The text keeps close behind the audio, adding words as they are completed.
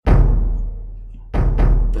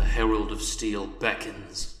Herald of Steel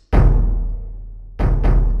beckons.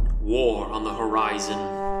 War on the horizon.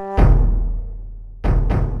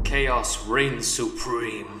 Chaos reigns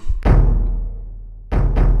supreme.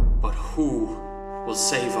 But who will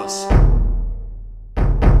save us?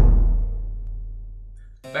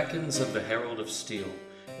 Beckons of the Herald of Steel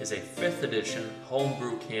is a 5th edition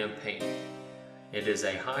homebrew campaign. It is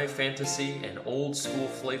a high fantasy and old school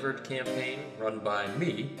flavored campaign run by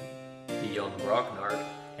me, the young Grognard,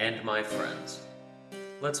 and my friends.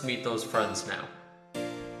 Let's meet those friends now.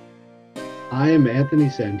 I am Anthony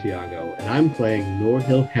Santiago, and I'm playing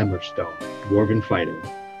Norhill Hammerstone, Dwarven Fighter.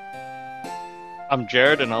 I'm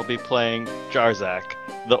Jared, and I'll be playing Jarzak,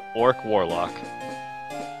 the Orc Warlock.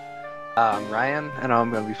 I'm Ryan, and I'm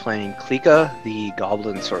going to be playing Klika, the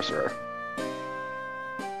Goblin Sorcerer.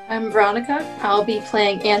 I'm Veronica. I'll be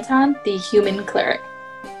playing Anton, the Human Cleric.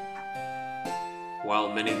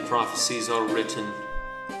 While many prophecies are written,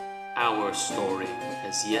 our story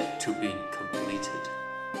has yet to be completed.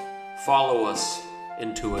 Follow us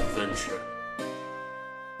into adventure.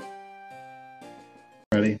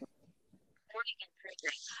 Ready?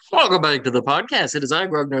 Welcome back to the podcast. It is I,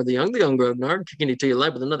 Grognard the Young Grognard, kicking it to you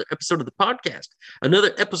live with another episode of the podcast,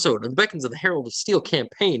 another episode of the Beckons of the Herald of Steel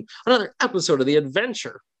campaign, another episode of the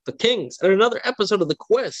Adventure, the Kings, and another episode of the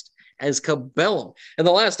Quest as Cabellum. In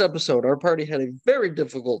the last episode, our party had a very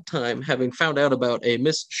difficult time having found out about a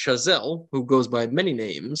Miss Chazelle, who goes by many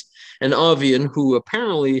names, and Avian, who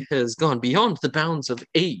apparently has gone beyond the bounds of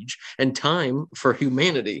age and time for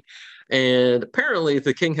humanity. And apparently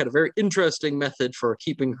the king had a very interesting method for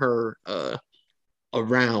keeping her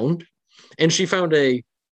around. And she found a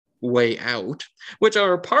way out, which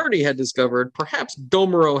our party had discovered perhaps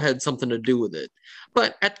Domero had something to do with it.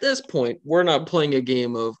 But at this point, we're not playing a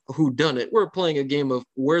game of who done it. We're playing a game of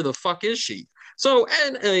where the fuck is she? So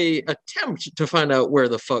in a attempt to find out where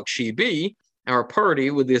the fuck she be, our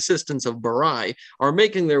party, with the assistance of Barai, are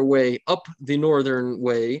making their way up the northern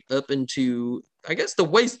way, up into, I guess, the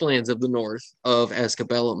wastelands of the north of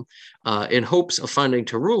Ascabellum, in hopes of finding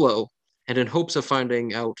Terulo, and in hopes of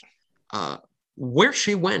finding out where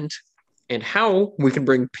she went and how we can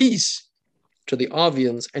bring peace to the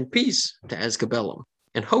Ovians and peace to Ascabellum,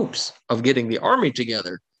 in hopes of getting the army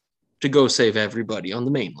together to go save everybody on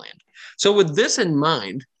the mainland. So with this in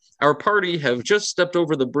mind, our party have just stepped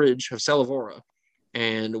over the bridge of Salavora,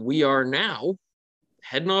 and we are now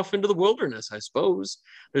heading off into the wilderness, I suppose.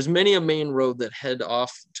 There's many a main road that head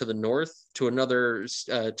off to the north to another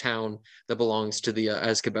town that belongs to the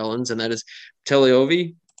Ascabellans, and that is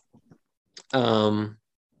Teleovi.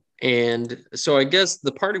 And so I guess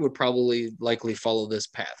the party would probably likely follow this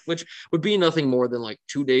path, which would be nothing more than like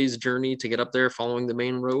 2 days journey to get up there following the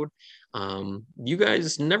main road. You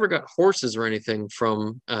guys never got horses or anything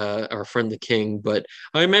from our friend the king, but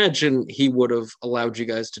I imagine he would have allowed you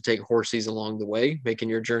guys to take horses along the way, making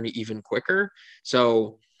your journey even quicker.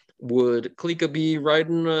 So would Klika be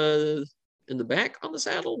riding in the back on the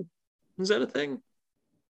saddle? Is that a thing?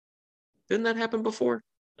 Didn't that happen before?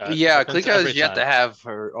 Yeah, Klika has yet to have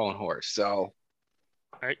her own horse, so...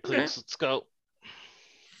 All right, Cleeks, let's go.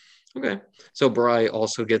 Okay, so Bry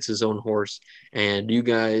also gets his own horse, and you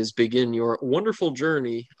guys begin your wonderful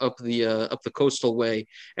journey up the coastal way.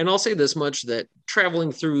 And I'll say this much: that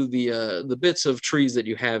traveling through the bits of trees that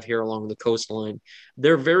you have here along the coastline,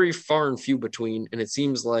 they're very far and few between. And it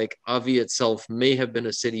seems like Avi itself may have been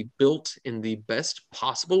a city built in the best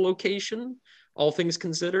possible location, all things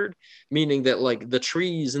considered. Meaning that like the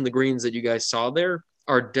trees and the greens that you guys saw there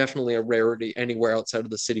are definitely a rarity anywhere outside of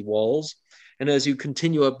the city walls. And as you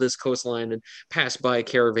continue up this coastline and pass by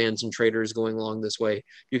caravans and traders going along this way,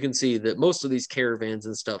 you can see that most of these caravans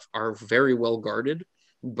and stuff are very well guarded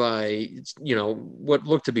by, what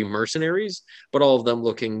look to be mercenaries, but all of them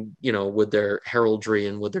looking, with their heraldry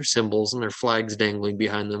and with their symbols and their flags dangling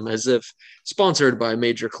behind them as if sponsored by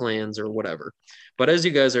major clans or whatever. But as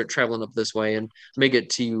you guys are traveling up this way and make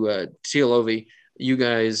it to Tealovi, you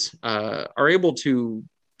guys are able to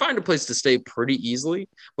find a place to stay pretty easily.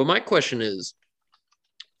 But my question is,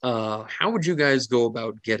 how would you guys go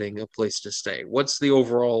about getting a place to stay? What's the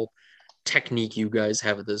overall technique you guys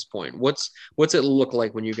have at this point? What's it look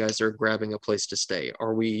like when you guys are grabbing a place to stay?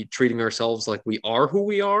 Are we treating ourselves like we are who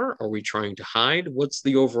we are? Are we trying to hide? What's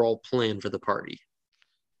the overall plan for the party?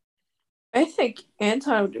 I think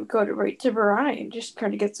Anton would go right to Barai and just try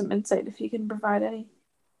to get some insight if he can provide any.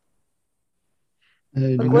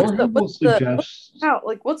 Norhill will suggest...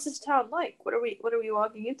 What's this town like? What are we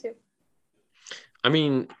walking into? I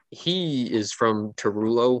mean, he is from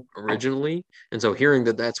Terulo originally, and so hearing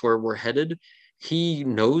that that's where we're headed, he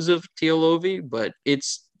knows of Tealovi, but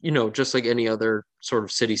it's, just like any other sort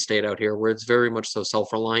of city state out here where it's very much so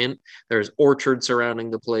self-reliant. There's orchards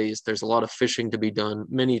surrounding the place. There's a lot of fishing to be done,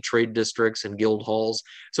 many trade districts and guild halls.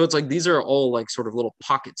 So it's like these are all like sort of little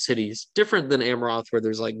pocket cities, different than Amaroth, where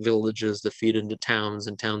there's like villages that feed into towns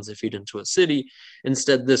and towns that feed into a city.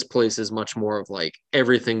 Instead, this place is much more of like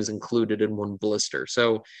everything's included in one blister.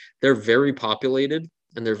 So they're very populated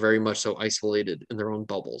and they're very much so isolated in their own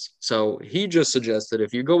bubbles. So he just suggests that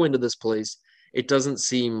if you go into this place, it doesn't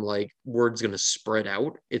seem like word's going to spread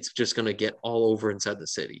out. It's just going to get all over inside the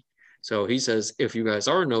city. So he says if you guys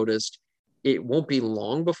are noticed, it won't be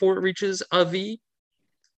long before it reaches Avi,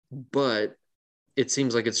 but it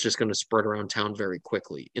seems like it's just going to spread around town very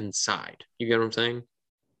quickly inside. You get what I'm saying?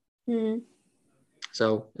 Hmm.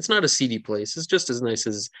 So it's not a seedy place. It's just as nice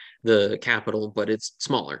as the capital, but it's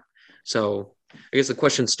smaller. So I guess the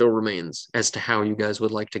question still remains as to how you guys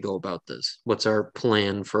would like to go about this. What's our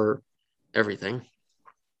plan for everything?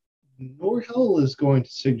 Norhill is going to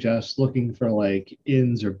suggest looking for like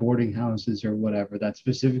inns or boarding houses or whatever that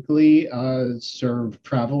specifically serve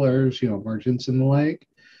travelers, merchants and the like,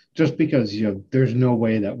 just because, there's no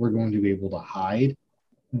way that we're going to be able to hide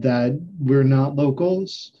that we're not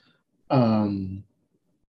locals.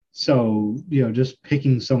 So, just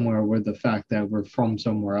picking somewhere where the fact that we're from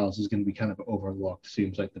somewhere else is going to be kind of overlooked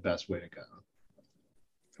seems like the best way to go.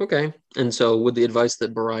 Okay. And so with the advice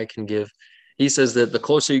that Barai can give, he says that the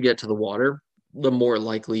closer you get to the water, the more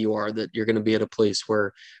likely you are that you're going to be at a place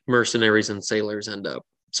where mercenaries and sailors end up.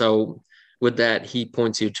 So with that, he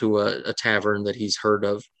points you to a tavern that he's heard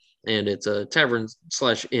of, and it's a tavern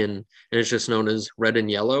slash inn, and it's just known as Red and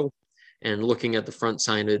Yellow. And looking at the front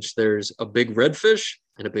signage, there's a big red fish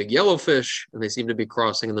and a big yellow fish, and they seem to be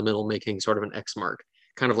crossing in the middle, making sort of an X mark,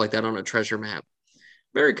 kind of like that on a treasure map.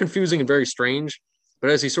 Very confusing and very strange. But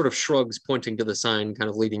as he sort of shrugs, pointing to the sign, kind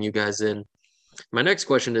of leading you guys in, my next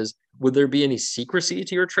question is, would there be any secrecy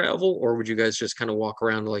to your travel, or would you guys just kind of walk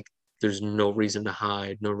around like there's no reason to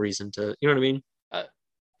hide, no reason to, you know what I mean?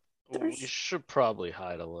 We should probably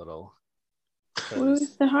hide a little.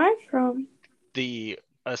 Where's the hide from? The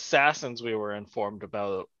assassins we were informed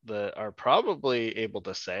about that are probably able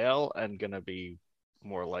to sail and gonna be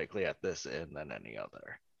more likely at this inn than any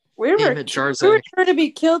other. We were Jarzak. trying to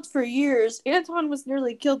be killed for years. Anton was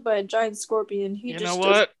nearly killed by a giant scorpion. He You just know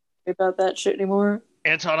doesn't what? worry about that shit anymore.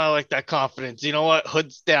 Anton, I like that confidence. You know what?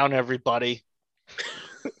 Hood's down, everybody.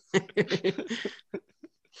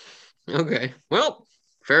 Okay, well,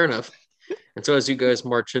 fair enough. And so as you guys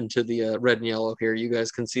march into the red and yellow here, you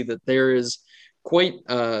guys can see that there is quite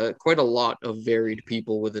a lot of varied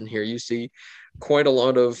people within here. You see quite a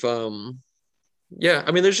lot of yeah,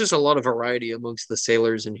 I mean, there's just a lot of variety amongst the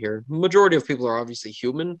sailors in here. Majority of people are obviously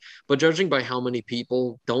human, but judging by how many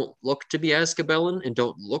people don't look to be Azkabelan and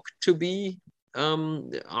don't look to be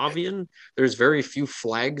Avian, there's very few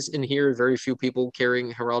flags in here, very few people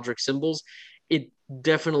carrying heraldic symbols. It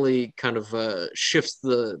definitely kind of shifts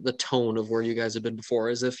the tone of where you guys have been before,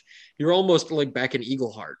 as if you're almost like back in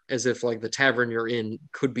Eagleheart, as if like the tavern you're in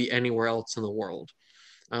could be anywhere else in the world.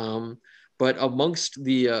 But amongst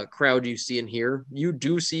the crowd you see in here, you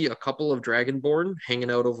do see a couple of Dragonborn hanging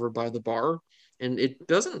out over by the bar. And it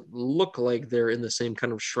doesn't look like they're in the same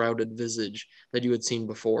kind of shrouded visage that you had seen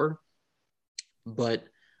before. But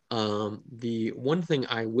the one thing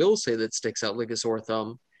I will say that sticks out like a sore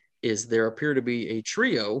thumb is there appear to be a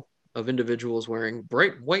trio of individuals wearing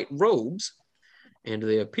bright white robes, and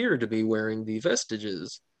they appear to be wearing the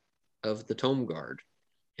vestiges of the Tome Guard.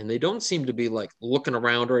 And they don't seem to be like looking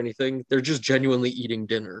around or anything. They're just genuinely eating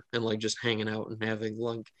dinner and like just hanging out and having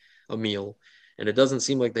like a meal. And it doesn't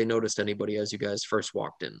seem like they noticed anybody as you guys first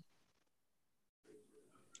walked in.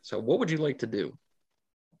 So what would you like to do?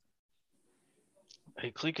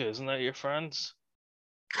 Hey, Klika, isn't that your friends?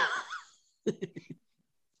 I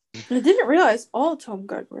didn't realize all Tome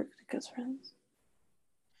Guard were Klika's friends.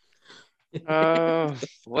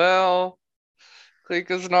 Well,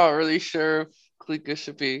 Klika's not really sure if Klika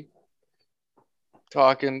should be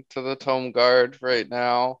talking to the Tome Guard right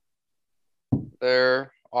now.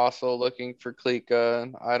 They're also looking for Klika,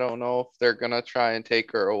 and I don't know if they're gonna try and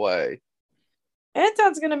take her away.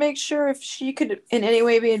 Anton's gonna make sure if she could in any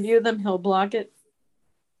way be in view of them, he'll block it.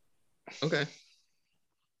 Okay.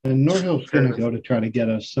 And Norhill's going to go to try to get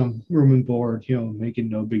us some room and board, making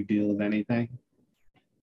no big deal of anything.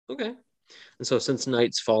 Okay. And so since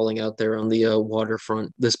night's falling out there on the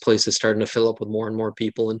waterfront, this place is starting to fill up with more and more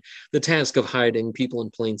people. And the task of hiding people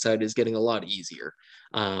in plain sight is getting a lot easier.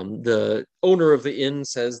 The owner of the inn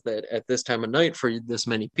says that at this time of night, for this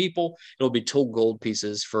many people, it'll be 2 gold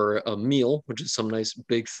pieces for a meal, which is some nice,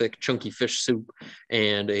 big, thick, chunky fish soup,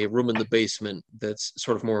 and a room in the basement that's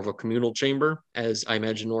sort of more of a communal chamber, as I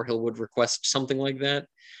imagine Norhill would request something like that.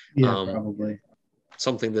 Yeah, Um, probably.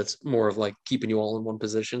 Something that's more of like keeping you all in one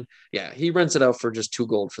position. Yeah, he rents it out for just 2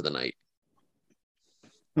 gold for the night.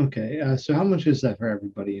 Okay, so how much is that for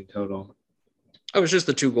everybody in total? Oh, it's just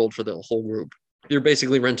the 2 gold for the whole group. You're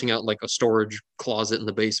basically renting out like a storage closet in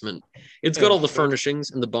the basement. It's got all the furnishings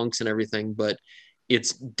and the bunks and everything, but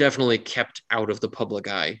it's definitely kept out of the public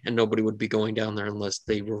eye, and nobody would be going down there unless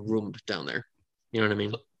they were roomed down there. You know what I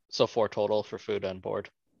mean? So 4 total for food and board.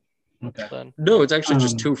 Okay. Then. No, it's actually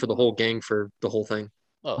just Um, 2 for the whole gang for the whole thing.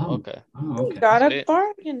 Oh, okay. Oh, You okay. got a Sweet.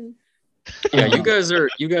 bargain. Yeah, you Um, guys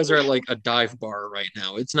are at like a dive bar right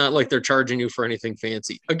now. It's not like they're charging you for anything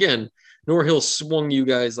fancy. Again, Norhill swung you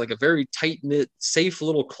guys like a very tight knit, safe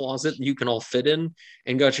little closet you can all fit in,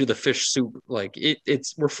 and got you the fish soup. Like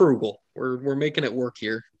it's we're frugal. We're making it work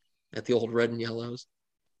here at the old Red and Yellows.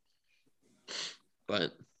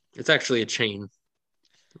 But it's actually a chain.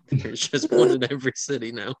 There's just one in every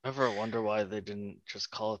city now. Ever wonder why they didn't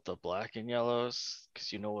just call it the Black and Yellows?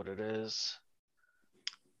 Because you know what it is.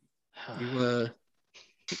 You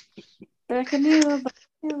Back in the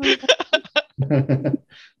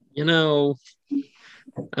you know,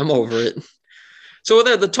 I'm over it. So with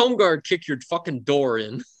that, the Tome Guard kick your fucking door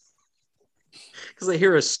in because they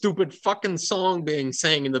hear a stupid fucking song being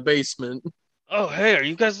sang in the basement. Oh, hey, are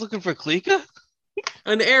you guys looking for Klika?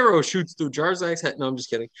 An arrow shoots through Jarzak's head. No, I'm just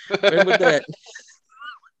kidding. And with that,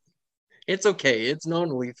 it's okay. It's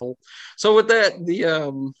non-lethal. So with that,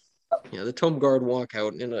 the Tome Guard walk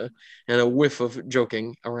out in a whiff of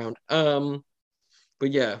joking around.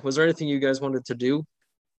 But yeah, was there anything you guys wanted to do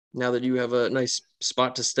now that you have a nice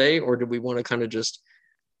spot to stay, or do we want to kind of just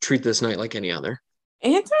treat this night like any other?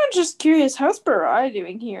 Anton's just curious, how's Barai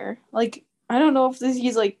doing here? Like, I don't know if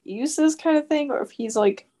he's like used to this kind of thing, or if he's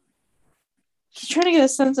trying to get a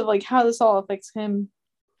sense of like how this all affects him.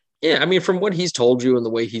 Yeah, I mean, from what he's told you and the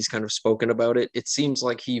way he's kind of spoken about it, it seems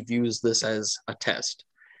like he views this as a test.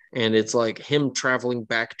 And it's like him traveling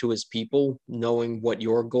back to his people, knowing what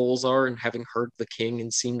your goals are and having heard the king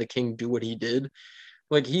and seen the king do what he did.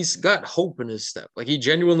 Like he's got hope in his step. Like he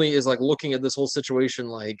genuinely is like looking at this whole situation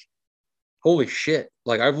like, holy shit.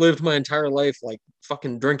 Like I've lived my entire life like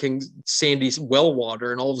fucking drinking sandy well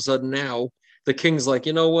water, and all of a sudden now the king's like,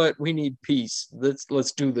 you know what? We need peace.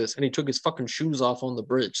 Let's do this. And he took his fucking shoes off on the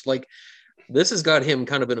bridge. Like this has got him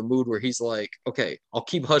kind of in a mood where he's like, okay, I'll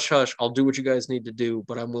keep hush hush. I'll do what you guys need to do,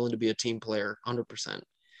 but I'm willing to be a team player 100%.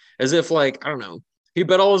 As if like, I don't know, he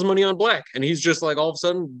bet all his money on black and he's just like all of a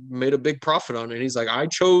sudden made a big profit on it. And he's like, I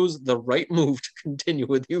chose the right move to continue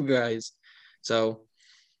with you guys. So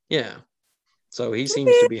yeah. So he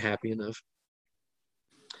seems to be happy enough.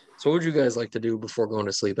 So what would you guys like to do before going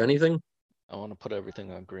to sleep? Anything? I want to put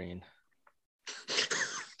everything on green.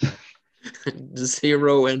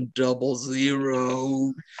 0 and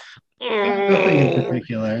 0. Nothing in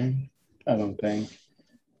particular, I don't think.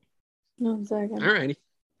 1 second. Alrighty.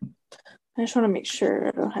 I just want to make sure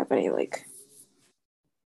I don't have any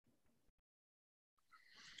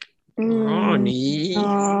Ronnie.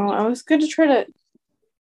 I was going to try to.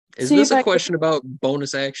 Is see this if a I question about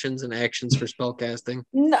bonus actions and actions for spellcasting?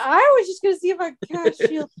 No, I was just going to see if I could cast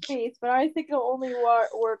Shield Faith, but I think it'll only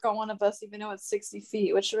work on one of us, even though it's 60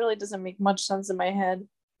 feet, which really doesn't make much sense in my head.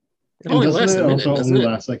 It only lasts a minute, also doesn't only it?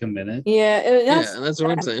 last like a minute? Yeah, That's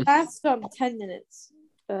what I'm saying. Lasts 10 minutes,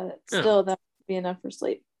 but still that would be enough for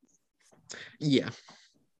sleep. Yeah.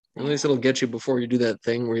 At least it'll get you before you do that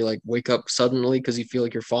thing where you like wake up suddenly because you feel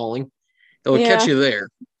like you're falling. It'll catch you there.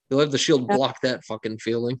 You'll have the shield block that fucking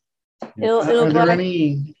feeling. It'll Are there block-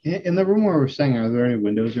 any in the room where we're staying? Are there any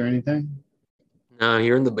windows or anything? No,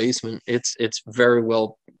 you're in the basement. It's very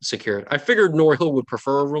well secured. I figured Norhill would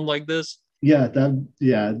prefer a room like this. Yeah,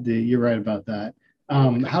 you're right about that.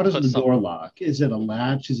 How does the door lock? Is it a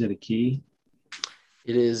latch? Is it a key?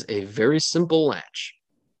 It is a very simple latch.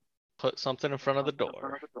 Put something in front of the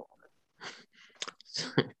door.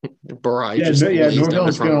 Barai just lays down in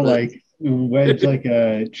Norhill's front gonna of it. like wedge like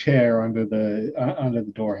a chair under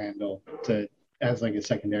the door handle as like a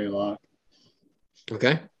secondary lock.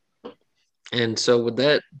 Okay. And so with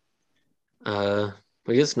that, I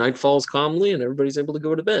guess night falls calmly and everybody's able to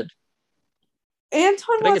go to bed.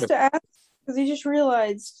 Anton wants to ask, because he just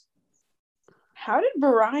realized, how did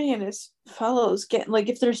Barai and his fellows get, like,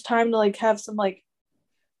 if there's time to like have some like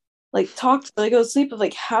like talk to, like go to sleep. Of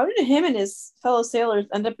like, how did him and his fellow sailors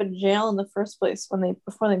end up in jail in the first place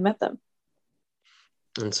before they met them?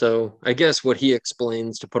 And so I guess what he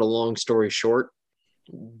explains, to put a long story short,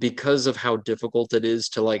 because of how difficult it is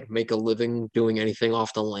to like make a living doing anything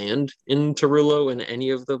off the land in Tarullo and any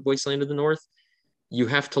of the wasteland of the north, you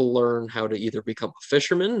have to learn how to either become a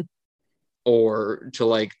fisherman or to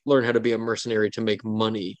like learn how to be a mercenary to make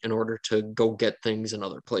money in order to go get things in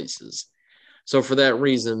other places. So for that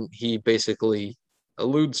reason, he basically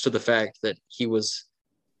alludes to the fact that he was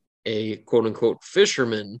a quote unquote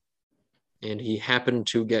fisherman, and he happened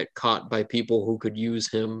to get caught by people who could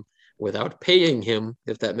use him without paying him,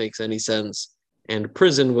 if that makes any sense. And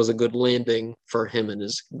prison was a good landing for him and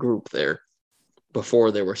his group there before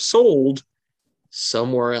they were sold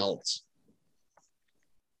somewhere else.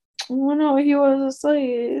 Oh no, he was a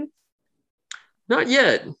slave. Not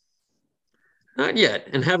yet. Not yet.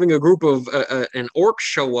 And having a group of an orc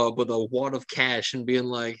show up with a wad of cash and being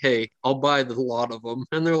like, hey, I'll buy the lot of them.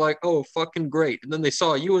 And they're like, oh, fucking great. And then they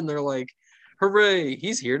saw you and they're like, hooray,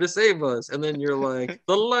 he's here to save us. And then you're like,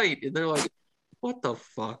 the light. And they're like, what the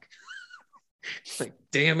fuck? Like,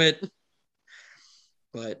 damn it.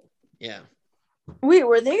 But yeah. Wait,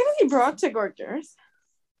 were they going to be brought to Gorger's?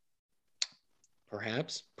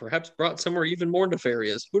 Perhaps brought somewhere even more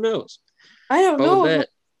nefarious. Who knows? I don't But know. with that,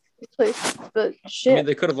 Place, but I shit. mean,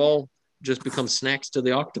 they could have all just become snacks to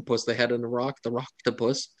the octopus they had in the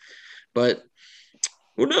Rocktopus. But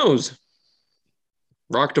who knows?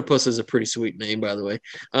 Rocktopus is a pretty sweet name, by the way.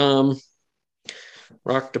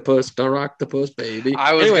 Rocktopus, don't Rocktopus, baby.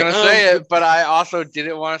 I was Anyway, gonna say it, but I also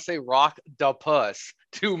didn't want to say rock the puss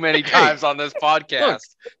too many times on this podcast. Look,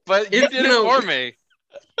 but you did it for me.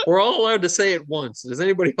 We're all allowed to say it once. Does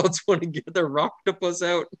anybody else want to get their Rocktopus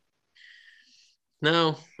out?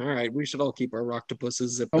 No. All right. We should all keep our Roctopuses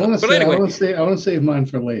zipped up. But anyway, I want to save mine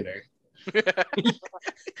for later.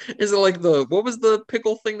 Is it like what was the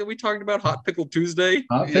pickle thing that we talked about? Hot Pickle Tuesday?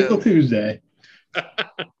 Hot Pickle Tuesday.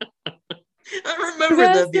 I remember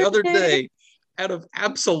that the other day, out of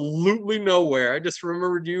absolutely nowhere. I just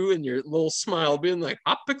remembered you and your little smile being like,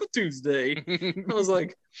 Hot Pickle Tuesday. I was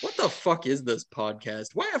like, what the fuck is this podcast?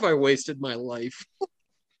 Why have I wasted my life?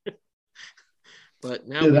 But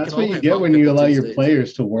now that's what you get when you allow your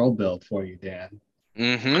players to world build for you, Dan.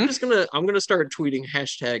 Mm-hmm. I'm gonna start tweeting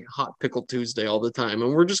hashtag Hot Pickle Tuesday all the time,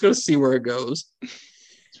 and we're just gonna see where it goes. It's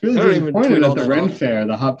really disappointing that the Ren Fair,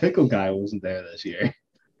 the Hot Pickle guy, wasn't there this year.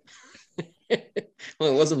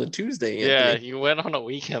 Well, it wasn't a Tuesday. Anthony. Yeah, you went on a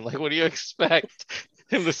weekend. Like, what do you expect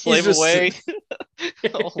him to slave away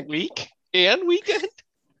all week and weekend?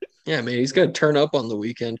 Yeah, man, he's gonna turn up on the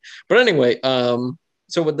weekend. But anyway,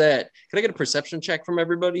 so with that, can I get a perception check from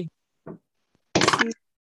everybody?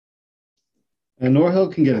 And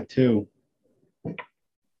Norhill can get a 2.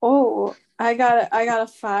 Oh, I got a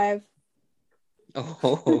 5.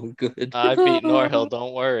 Oh, good. I beat Norhill,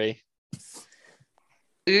 don't worry.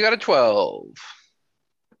 You got a 12.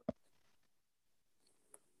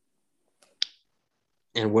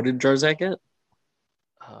 And what did Jarzak get?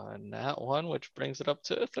 Nat 1, which brings it up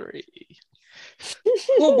to a 3.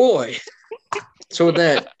 Oh boy. So with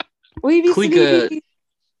that, Klika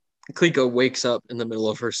wakes up in the middle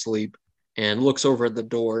of her sleep and looks over at the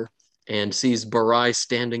door and sees Barai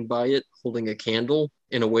standing by it, holding a candle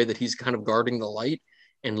in a way that he's kind of guarding the light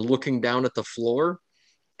and looking down at the floor.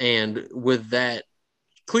 And with that,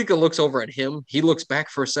 Klika looks over at him. He looks back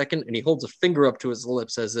for a second and he holds a finger up to his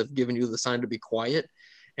lips as if giving you the sign to be quiet.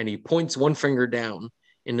 And he points one finger down.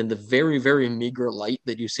 And in the very, very meager light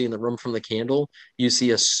that you see in the room from the candle, you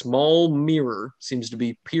see a small mirror seems to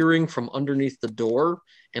be peering from underneath the door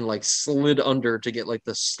and like slid under to get like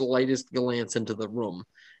the slightest glance into the room.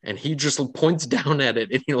 And he just points down at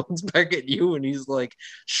it and he looks back at you and he's like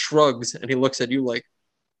shrugs and he looks at you like,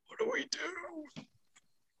 what do we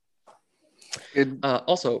do?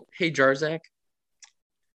 Also, hey, Jarzak.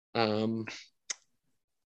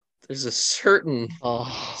 There's a certain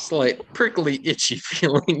slight prickly, itchy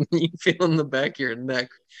feeling you feel in the back of your neck,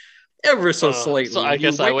 ever so slightly. So I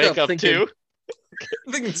guess I wake up thinking, too.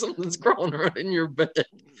 Thinking something's crawling around in your bed.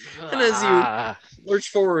 And as you lurch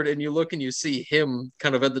forward and you look and you see him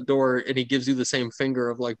kind of at the door and he gives you the same finger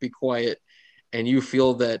of like, be quiet. And you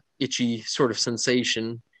feel that itchy sort of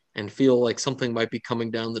sensation and feel like something might be coming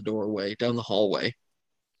down the hallway.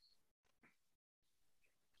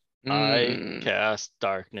 I cast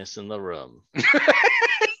darkness in the room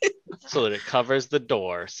so that it covers the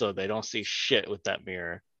door so they don't see shit with that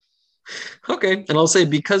mirror. Okay, and I'll say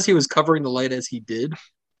because he was covering the light as he did,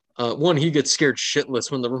 one, he gets scared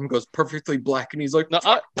shitless when the room goes perfectly black and he's like, no,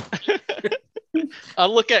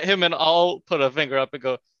 I'll look at him and I'll put a finger up and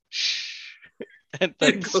go, shh. And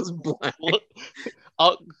then It goes black.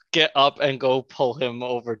 I'll get up and go pull him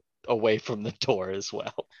away from the door as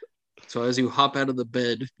well. So as you hop out of the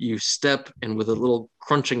bed, you step, and with a little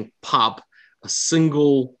crunching pop, a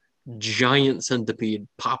single giant centipede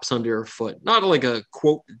pops under your foot. Not like a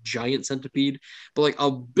quote giant centipede, but like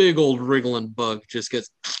a big old wriggling bug just gets,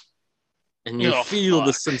 and you feel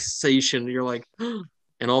the sensation. You're like,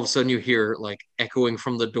 and all of a sudden you hear like echoing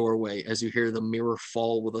from the doorway as you hear the mirror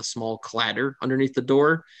fall with a small clatter underneath the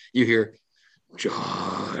door. You hear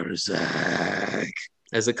Jarzak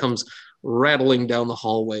as it comes rattling down the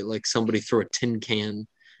hallway like somebody threw a tin can.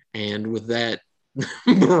 And with that,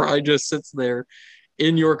 Barai just sits there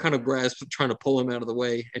in your kind of grasp, trying to pull him out of the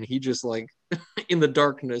way. And he just like, in the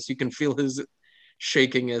darkness, you can feel his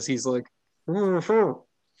shaking as he's like, well,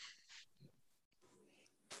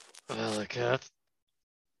 Cat,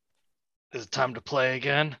 is it time to play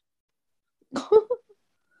again? Oh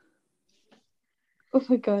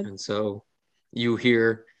my god. And so you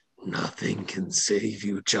hear, nothing can save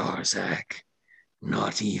you, Jarzak.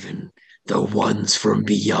 Not even the ones from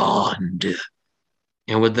beyond.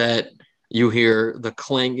 And with that, you hear the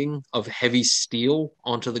clanging of heavy steel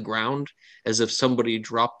onto the ground as if somebody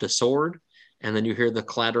dropped a sword. And then you hear the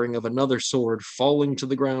clattering of another sword falling to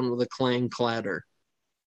the ground with a clang clatter.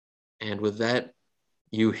 And with that,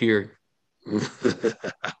 you hear.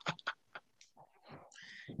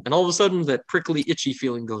 And all of a sudden, that prickly, itchy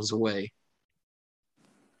feeling goes away.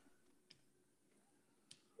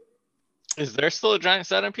 Is there still a giant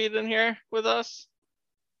centipede in here with us?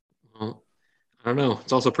 Well, I don't know.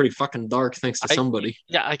 It's also pretty fucking dark thanks to somebody.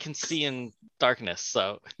 Yeah, I can see in darkness,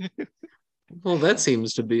 so. Well, that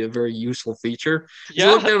seems to be a very useful feature. Yeah.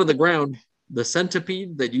 You look down at the ground, the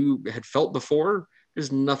centipede that you had felt before,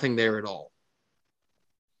 there's nothing there at all.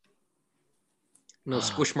 No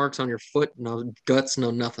squish marks on your foot, no guts,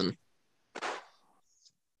 no nothing.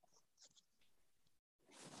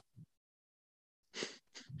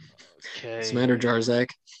 Okay. What's the matter,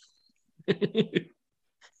 Jarzak?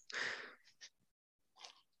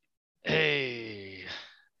 Hey.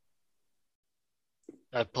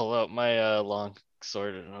 I pull out my long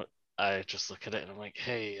sword and I just look at it and I'm like,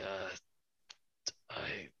 hey,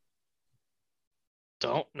 I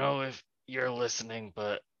don't know if you're listening,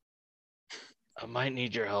 but I might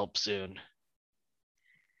need your help soon.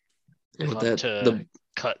 And if with I'm that, to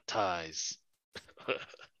cut ties.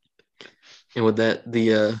 And with that,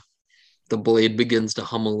 the blade begins to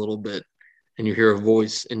hum a little bit, and you hear a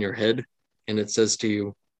voice in your head, and it says to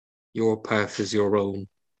you, "Your path is your own.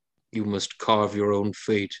 You must carve your own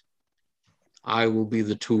fate. I will be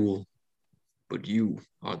the tool, but you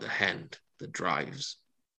are the hand that drives."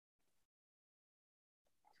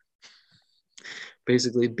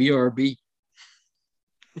 Basically, BRB.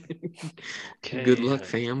 Okay. Good luck,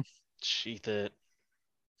 fam. Sheath it.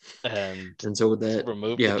 And so with that,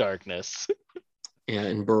 remove the darkness. Yeah,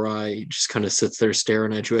 and Barai just kind of sits there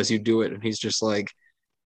staring at you as you do it, and he's just like,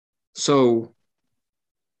 so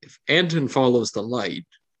if Anton follows the light,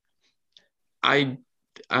 I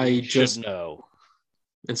just should know.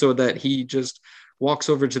 And so with that, he just walks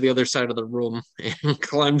over to the other side of the room and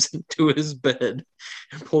climbs into his bed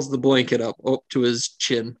and pulls the blanket up to his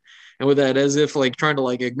chin. And with that, as if like trying to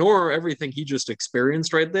like ignore everything he just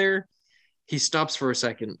experienced right there, he stops for a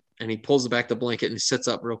second and he pulls back the blanket and he sits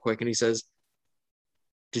up real quick and he says,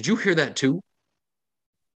 "Did you hear that too?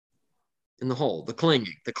 In the hall, the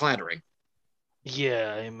clanging, the clattering."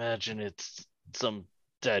 Yeah, I imagine it's some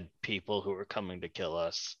dead people who are coming to kill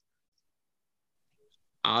us.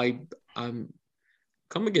 I'm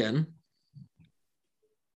come again.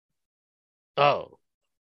 Oh,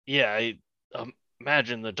 yeah, I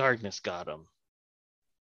imagine the darkness got him.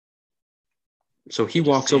 So he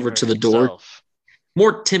walks over to the door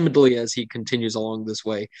more timidly as he continues along this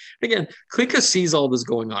way. Again, Klika sees all this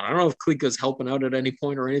going on. I don't know if Klika's helping out at any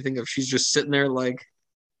point or anything, if she's just sitting there like,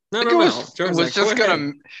 no. Jarzak, was just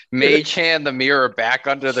gonna mage hand the mirror back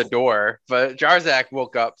under the door, but Jarzak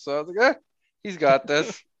woke up, so I was like, he's got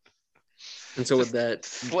this. And so with that,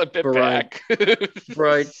 slip it back.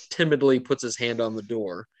 Barai timidly puts his hand on the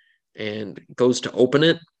door and goes to open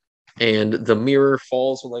it, and the mirror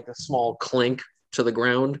falls with like a small clink to the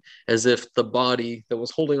ground, as if the body that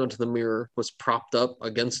was holding onto the mirror was propped up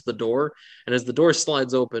against the door. And as the door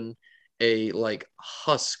slides open, a like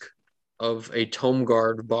husk of a Tome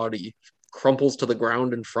Guard body crumples to the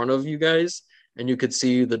ground in front of you guys, and you could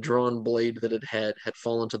see the drawn blade that it had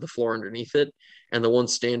fallen to the floor underneath it, and the one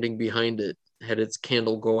standing behind it had its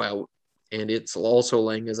candle go out, and it's also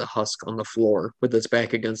laying as a husk on the floor with its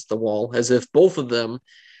back against the wall, as if both of them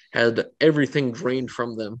had everything drained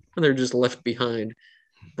from them and they're just left behind.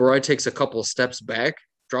 Barai takes a couple of steps back,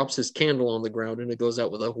 drops his candle on the ground, and it goes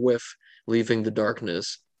out with a whiff, leaving the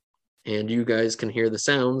darkness. And you guys can hear the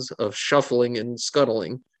sounds of shuffling and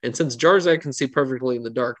scuttling. And since Jarzak can see perfectly in the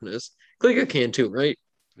darkness, Klika can too, right?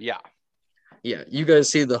 Yeah. Yeah, you guys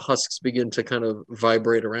see the husks begin to kind of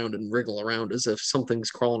vibrate around and wriggle around as if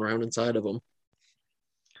something's crawling around inside of them.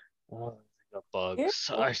 Oh, the bugs.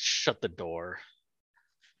 I shut the door.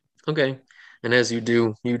 Okay. And as you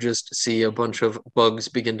do, you just see a bunch of bugs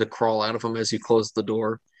begin to crawl out of them as you close the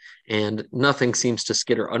door. And nothing seems to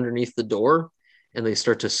skitter underneath the door. And they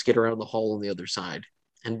start to skid around the hall on the other side.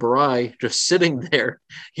 And Barai, just sitting there,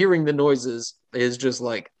 hearing the noises, is just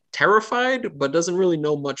like terrified, but doesn't really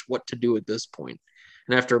know much what to do at this point.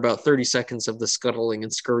 And after about 30 seconds of the scuttling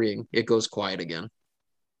and scurrying, it goes quiet again.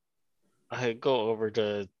 I go over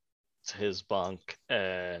to his bunk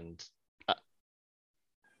and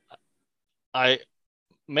I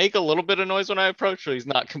make a little bit of noise when I approach, so he's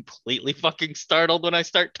not completely fucking startled when I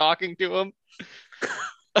start talking to him.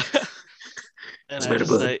 And I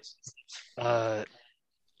just say,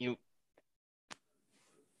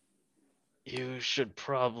 you should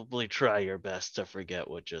probably try your best to forget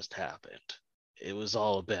what just happened. It was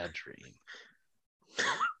all a bad dream. I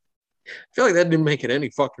feel like that didn't make it any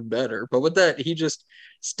fucking better. But with that, he just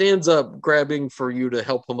stands up, grabbing for you to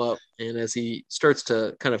help him up. And as he starts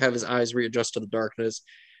to kind of have his eyes readjust to the darkness,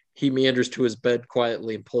 he meanders to his bed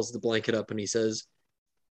quietly and pulls the blanket up and he says,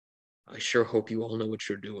 I sure hope you all know what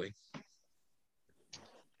you're doing.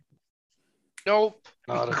 Nope.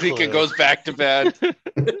 Not a Klika clue. goes back to bed.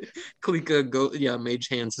 Klika mage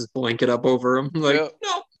hands his blanket up over him. Like,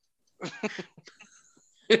 no.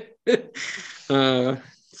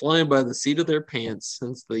 Flying by the seat of their pants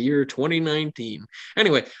since the year 2019.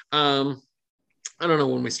 Anyway, I don't know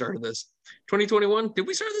when we started this. 2021? Did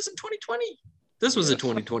we start this in 2020? This was a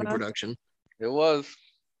 2020 production. It was.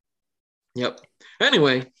 Yep.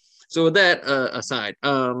 Anyway, so with that aside,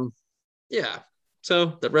 yeah.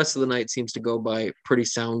 So the rest of the night seems to go by pretty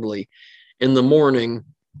soundly. In the morning,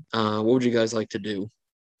 what would you guys like to do?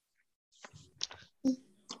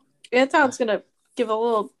 Anton's gonna give a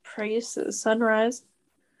little praise to the sunrise.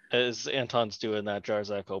 As Anton's doing that,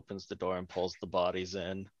 Jarzak opens the door and pulls the bodies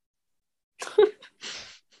in.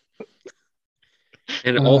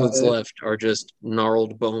 And all that's left are just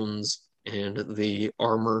gnarled bones and the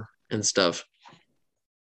armor and stuff.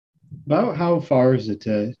 About how far is it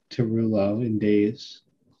to Rulo in days?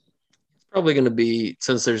 It's probably going to be,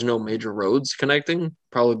 since there's no major roads connecting,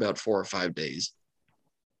 probably about 4 or 5 days.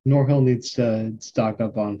 Norhill needs to stock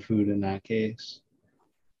up on food in that case.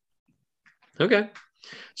 Okay.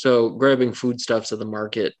 So grabbing foodstuffs at the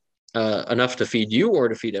market, enough to feed you or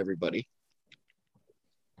to feed everybody?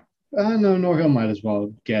 No, Norhill might as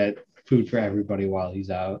well get food for everybody while he's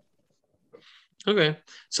out. Okay.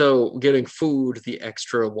 So getting food, the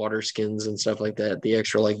extra water skins and stuff like that, the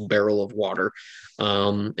extra like barrel of water.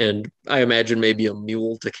 And I imagine maybe a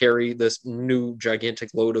mule to carry this new gigantic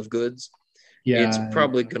load of goods. Yeah. It's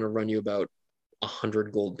probably going to run you about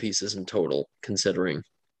 100 gold pieces in total, considering.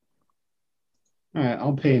 All right,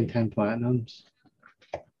 I'll pay in 10 platinums.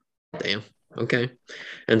 Damn. Okay.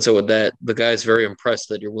 And so with that, the guy's very impressed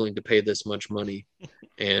that you're willing to pay this much money.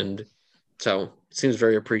 And so seems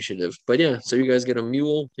very appreciative. But yeah, so you guys get a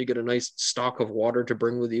mule, you get a nice stock of water to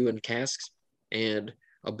bring with you in casks, and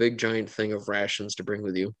a big giant thing of rations to bring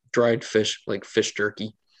with you. Dried fish, like fish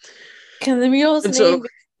jerky. Can the mule's name be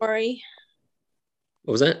Mori?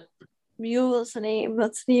 What was that? Mule's name.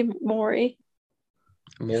 Let's name Mori.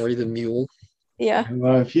 Mori the mule. Yeah.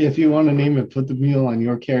 Well, if you want to name it, put the mule on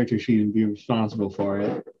your character sheet and be responsible for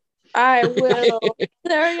it. I will.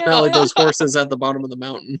 There you go. Not like those horses at the bottom of the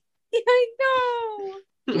mountain. I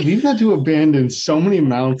know. We've had to abandon so many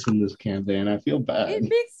mounts in this campaign. I feel bad. It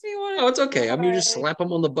makes me want to. Oh, it's okay. I mean, you just slap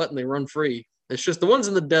them on the butt and they run free. It's just the ones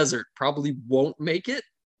in the desert probably won't make it,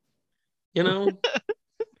 you know?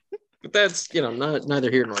 But that's, neither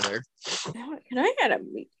here nor there. Can I add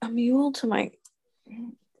a mule to my...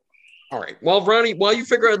 All right. Well, Ronnie, while you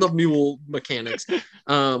figure out the mule mechanics,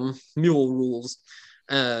 mule rules,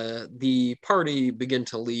 the party begin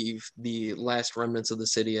to leave the last remnants of the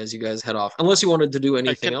city as you guys head off. Unless you wanted to do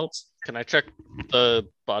anything else. Can I check the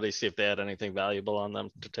bodies, see if they had anything valuable on them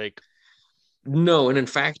to take? No, and in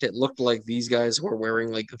fact, it looked like these guys were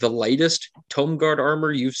wearing like the lightest Tome Guard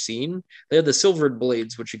armor you've seen. They had the silvered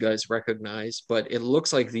blades, which you guys recognize, but it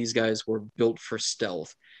looks like these guys were built for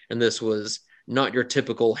stealth. And this was not your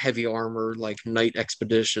typical heavy armor like night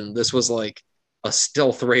expedition. This was like a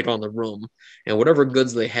stealth raid on the room, and whatever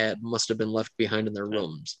goods they had must have been left behind in their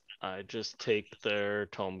rooms. I just take their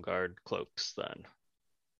Tome Guard cloaks then.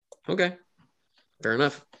 Okay. Fair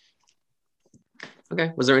enough.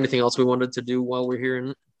 Okay. Was there anything else we wanted to do while we're here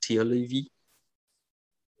in Tel Aviv?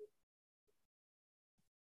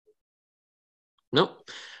 Nope.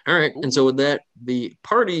 All right. And so with that, the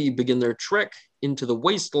party begin their trek into the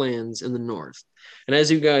wastelands in the north. And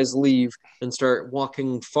as you guys leave and start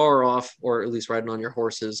walking far off, or at least riding on your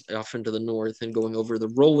horses off into the north and going over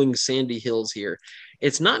the rolling sandy hills here,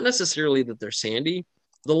 it's not necessarily that they're sandy.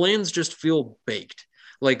 The lands just feel baked.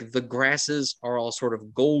 Like the grasses are all sort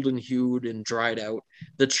of golden hued and dried out.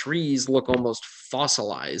 The trees look almost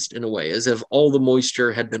fossilized in a way, as if all the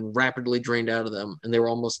moisture had been rapidly drained out of them, and they were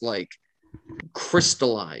almost like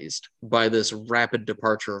crystallized by this rapid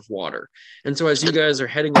departure of water. And so as you guys are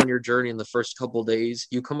heading on your journey in the first couple days,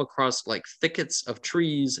 you come across like thickets of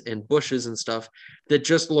trees and bushes and stuff that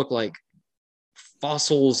just look like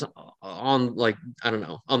fossils on, like, I don't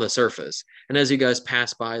know, on the surface. And as you guys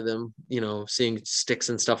pass by them, seeing sticks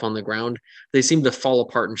and stuff on the ground, they seem to fall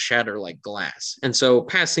apart and shatter like glass. And so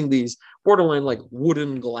passing these borderline like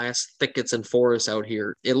wooden glass thickets and forests out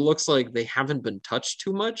here, it looks like they haven't been touched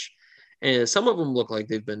too much. And some of them look like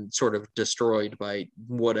they've been sort of destroyed by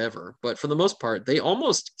whatever. But for the most part, they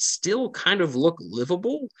almost still kind of look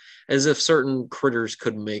livable, as if certain critters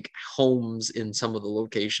could make homes in some of the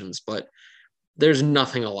locations. But there's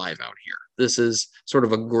nothing alive out here. This is sort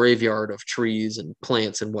of a graveyard of trees and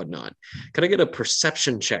plants and whatnot. Can I get a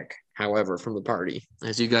perception check, however, from the party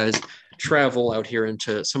as you guys travel out here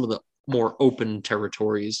into some of the more open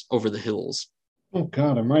territories over the hills? Oh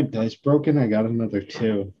God, are my dice broken? I got another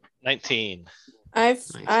 2. 19.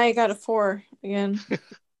 I got a 4 again.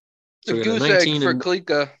 So a we got a goose 19 egg for and-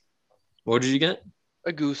 Klika. What did you get?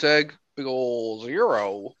 A goose egg. Big ol'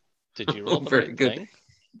 0. Did you roll the Very right good. thing?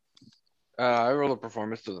 I roll a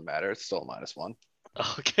performance, doesn't matter. It's still a -1.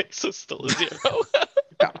 Okay, so still a 0.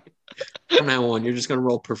 From now on, you're just going to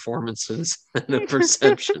roll performances and a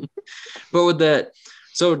perception. But with that,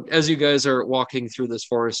 so as you guys are walking through this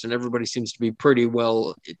forest and everybody seems to be pretty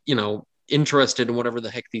well, interested in whatever the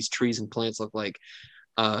heck these trees and plants look like,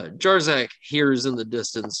 Jarzak hears in the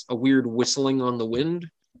distance a weird whistling on the wind.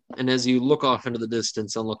 And as you look off into the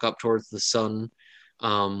distance and look up towards the sun,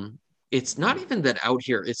 it's not even that out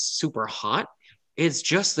here it's super hot. It's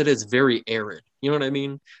just that it's very arid. You know what I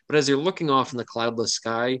mean? But as you're looking off in the cloudless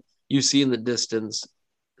sky, you see in the distance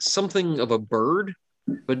something of a bird,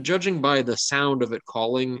 but judging by the sound of it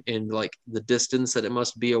calling and like the distance that it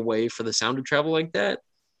must be away for the sound to travel like that,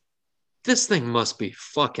 this thing must be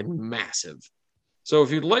fucking massive. So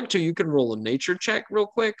if you'd like to, you can roll a nature check real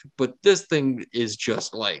quick, but this thing is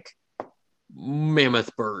just like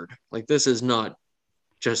mammoth bird. Like this is not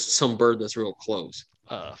just some bird that's real close.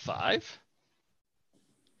 5.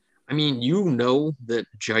 I mean, you know that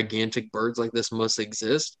gigantic birds like this must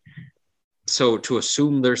exist. So to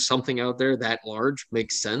assume there's something out there that large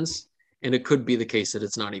makes sense. And it could be the case that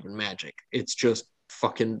it's not even magic. It's just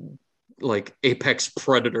fucking like apex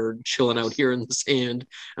predator chilling out here in the sand,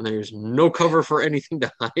 and there's no cover for anything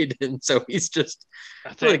to hide in. So he's just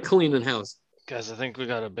really cleaning house. Guys, I think we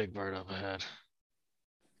got a big bird up ahead.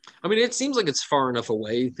 I mean, it seems like it's far enough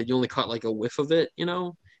away that you only caught like a whiff of it,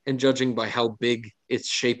 and judging by how big its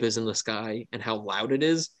shape is in the sky and how loud it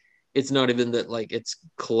is, it's not even that like it's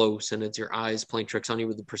close and it's your eyes playing tricks on you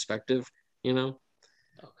with the perspective, Okay.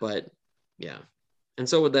 But yeah. And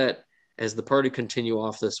so with that, as the party continue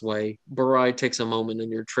off this way, Barai takes a moment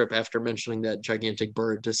in your trip after mentioning that gigantic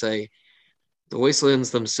bird to say, the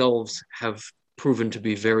wastelands themselves have proven to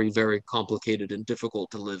be very, very complicated and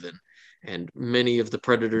difficult to live in. And many of the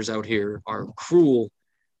predators out here are cruel,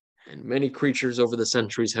 and many creatures over the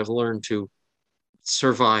centuries have learned to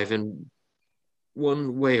survive in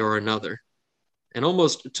one way or another. And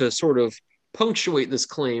almost to sort of punctuate this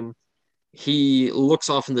claim, he looks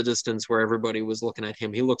off in the distance where everybody was looking at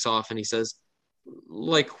him. He looks off and he says,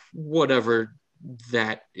 like, whatever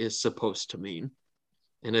that is supposed to mean.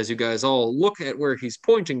 And as you guys all look at where he's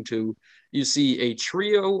pointing to, you see a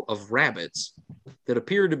trio of rabbits that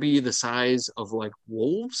appear to be the size of like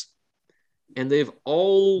wolves. And they've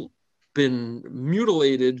all been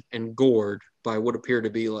mutilated and gored by what appear to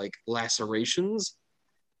be like lacerations.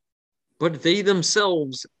 But they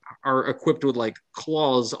themselves are equipped with like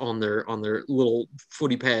claws on their little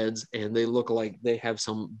footy pads, and they look like they have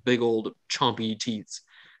some big old chompy teeth.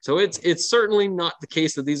 So it's certainly not the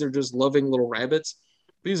case that these are just loving little rabbits.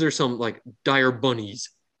 These are some like dire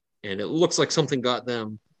bunnies, and it looks like something got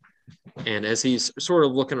them. And as he's sort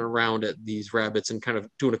of looking around at these rabbits and kind of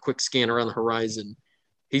doing a quick scan around the horizon,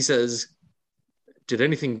 he says, "Did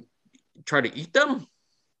anything try to eat them?"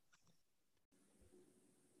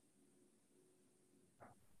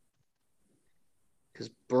 Because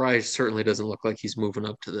Barai certainly doesn't look like he's moving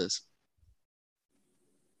up to this.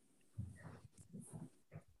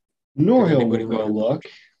 Norhill anybody will go wanna- look.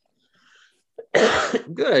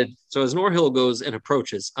 Good. So as Norhill goes and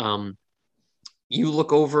approaches, you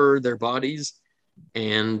look over their bodies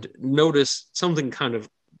and notice something kind of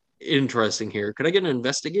interesting here. Could I get an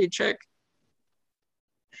investigate check?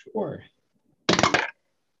 Sure.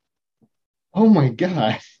 Oh my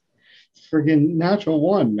god. Friggin' natural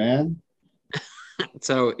one, man.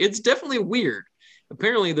 So it's definitely weird.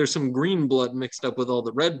 Apparently, there's some green blood mixed up with all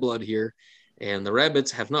the red blood here, and the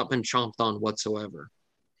rabbits have not been chomped on whatsoever.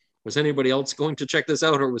 Was anybody else going to check this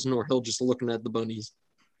out, or was Norhill just looking at the bunnies?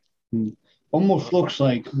 Almost looks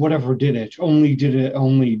like whatever did it only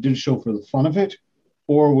did show for the fun of it,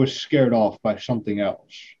 or was scared off by something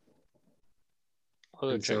else. I'll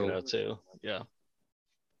go And check it so- out too. Yeah.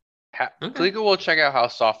 Okay. Kalika will check out how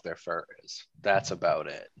soft their fur is. That's about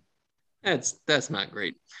it. That's not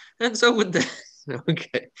great. And so with that,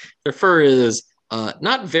 okay, their fur is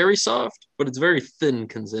not very soft, but it's very thin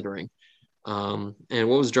considering. And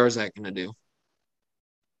what was Jarzak gonna do?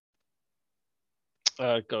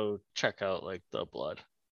 Go check out like the blood.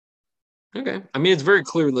 Okay, I mean it's very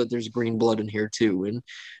clear that there's green blood in here too, and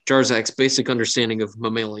Jarzak's basic understanding of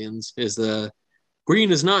mammalians is the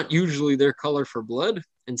green is not usually their color for blood,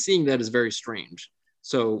 and seeing that is very strange.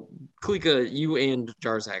 So, Klika, you and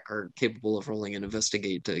Jarzak are capable of rolling an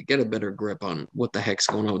investigate to get a better grip on what the heck's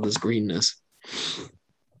going on with this greenness.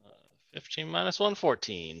 15 minus 1,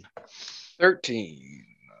 14. 13.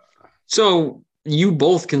 So, you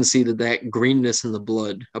both can see that greenness in the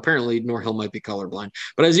blood. Apparently, Norhill might be colorblind.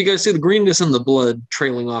 But as you guys see the greenness in the blood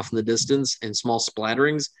trailing off in the distance and small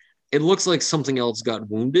splatterings, it looks like something else got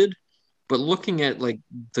wounded. But looking at like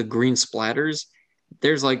the green splatters,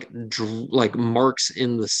 there's like marks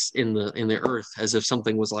in the earth as if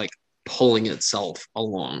something was like pulling itself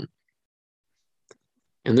along.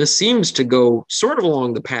 And this seems to go sort of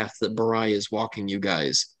along the path that Barai is walking you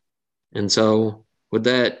guys. And so with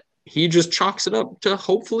that, he just chalks it up to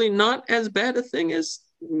hopefully not as bad a thing as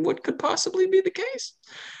what could possibly be the case.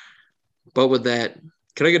 But with that,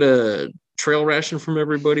 can I get a trail ration from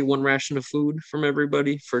everybody, one ration of food from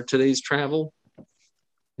everybody for today's travel?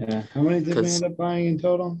 Yeah. How many did we 'Cause- end up buying in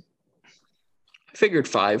total? I figured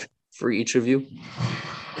 5 for each of you.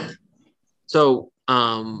 So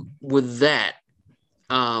with that,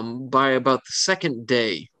 by about the second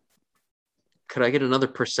day, could I get another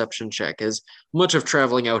perception check? As much of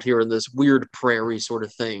traveling out here in this weird prairie sort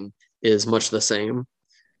of thing is much the same.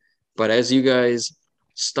 But as you guys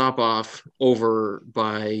stop off over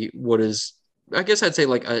by what is, I guess I'd say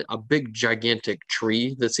like a big gigantic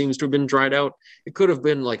tree that seems to have been dried out. It could have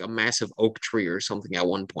been like a massive oak tree or something at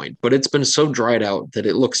one point, but it's been so dried out that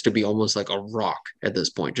it looks to be almost like a rock at this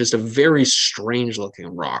point. Just a very strange looking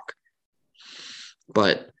rock.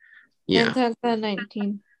 But yeah. 10, 10,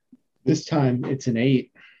 19. This time it's an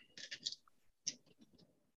 8.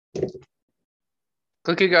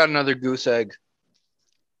 Cookie got another goose egg.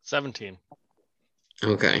 17.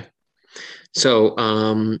 Okay. So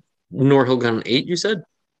Norhill got an 8, you said?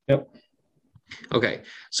 Yep. Okay.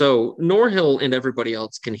 So Norhill and everybody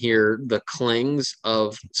else can hear the clangs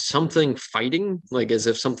of something fighting, like as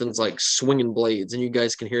if something's like swinging blades, and you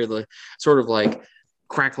guys can hear the sort of like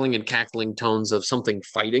crackling and cackling tones of something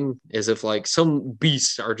fighting, as if like some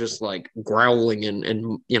beasts are just like growling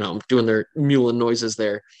and you know doing their mewling noises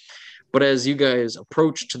there. But as you guys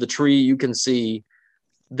approach to the tree, you can see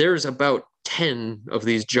there's about 10 of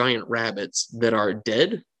these giant rabbits that are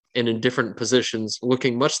dead and in different positions,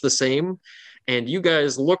 looking much the same. And you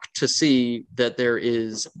guys look to see that there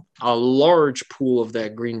is a large pool of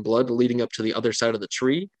that green blood leading up to the other side of the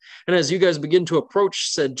tree. And as you guys begin to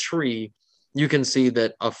approach said tree, you can see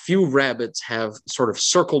that a few rabbits have sort of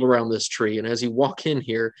circled around this tree. And as you walk in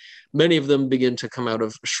here, many of them begin to come out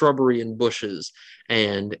of shrubbery and bushes.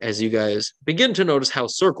 And as you guys begin to notice how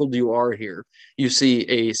circled you are here, you see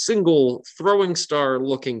a single throwing star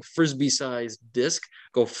looking frisbee sized disc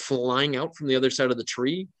go flying out from the other side of the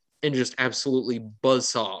tree and just absolutely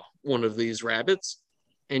buzzsaw one of these rabbits.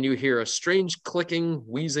 And you hear a strange clicking,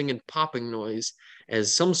 wheezing, and popping noise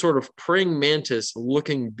as some sort of praying mantis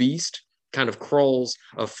looking beast kind of crawls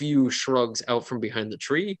a few shrugs out from behind the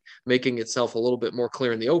tree, making itself a little bit more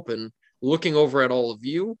clear in the open, looking over at all of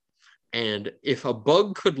you. And if a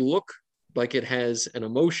bug could look like it has an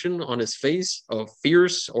emotion on its face of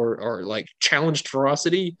fierce or like challenged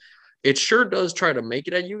ferocity, it sure does try to make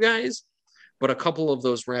it at you guys. But a couple of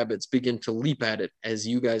those rabbits begin to leap at it as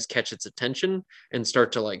you guys catch its attention and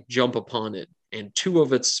start to like jump upon it. And 2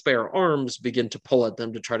 of its spare arms begin to pull at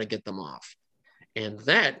them to try to get them off. And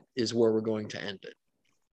that is where we're going to end it.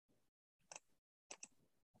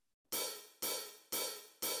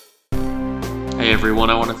 Hey everyone,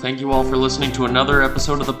 I want to thank you all for listening to another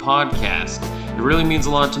episode of the podcast. It really means a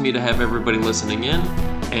lot to me to have everybody listening in,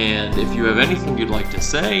 and if you have anything you'd like to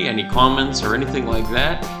say, any comments or anything like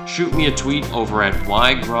that, shoot me a tweet over at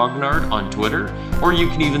ygrognard on Twitter, or you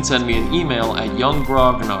can even send me an email at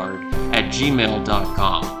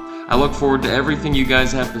younggrognard@gmail.com. I look forward to everything you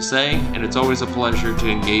guys have to say, and it's always a pleasure to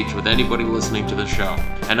engage with anybody listening to the show.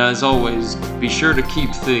 And as always, be sure to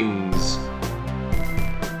keep things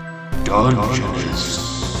Dungeonous.